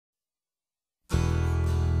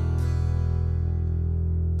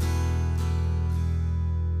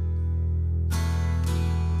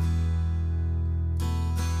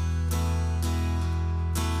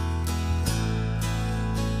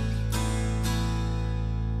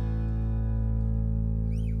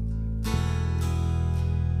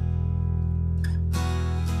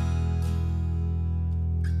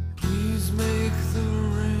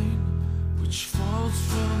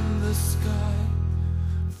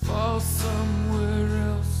somewhere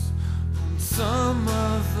else, on some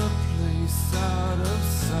other place out of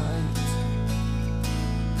sight.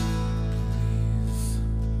 Please.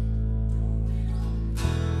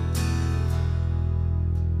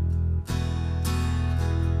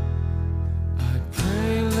 I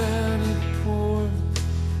pray let it pour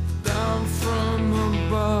down from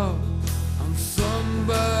above on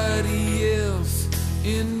somebody else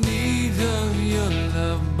in need of your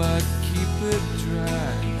love, but keep it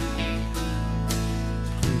dry.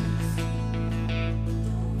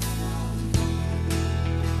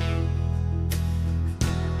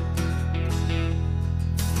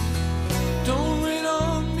 Don't rain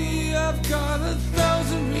on me, I've got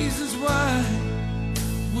 1,000 reasons why,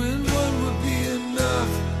 when one would be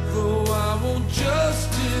enough, though I won't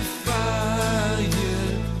justify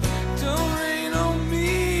it. Don't rain on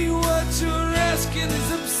me, what you're asking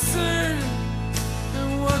is absurd,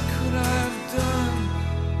 and what could I have done?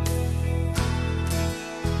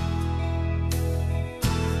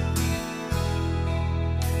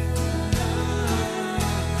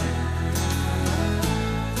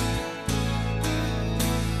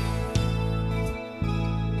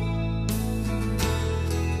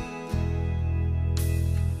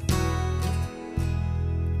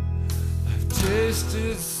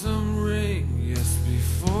 Tasted some rain, yes,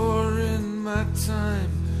 before in my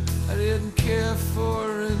time. I didn't care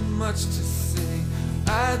for it much to say.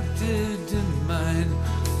 I didn't mind,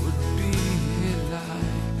 would be a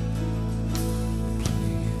lie.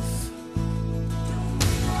 Please.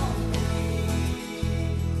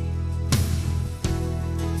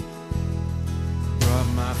 Brought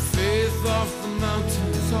my faith off the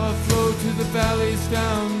mountains, saw it flow to the valleys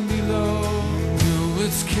down below.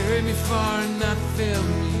 It's carried me far and not failed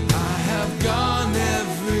me. I have gone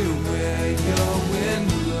everywhere your wind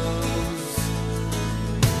blows.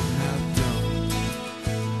 Now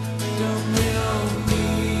don't rain on me.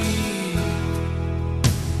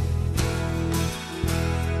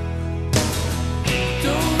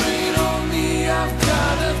 Don't rain on me, I've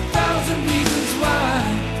got 1,000 reasons why,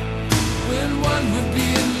 when one would be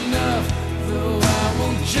enough, though I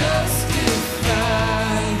won't justify.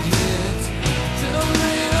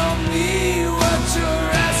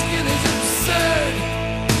 You're asking is absurd,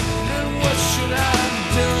 and what should I have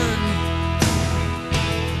done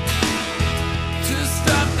to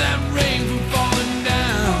stop that rain from falling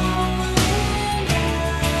down?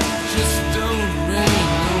 Just don't rain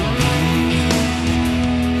on me.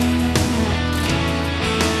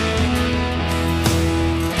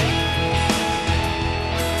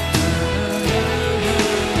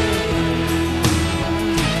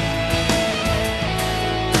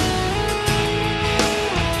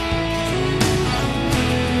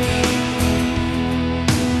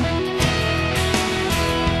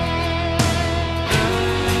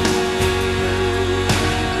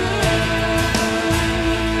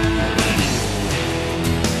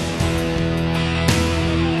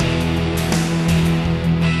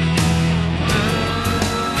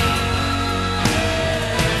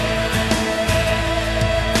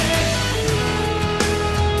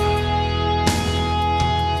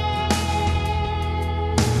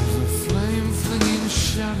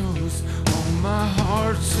 On my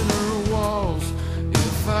heart's inner walls,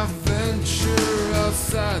 if I venture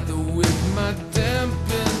outside, the wind might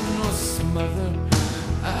dampen or smother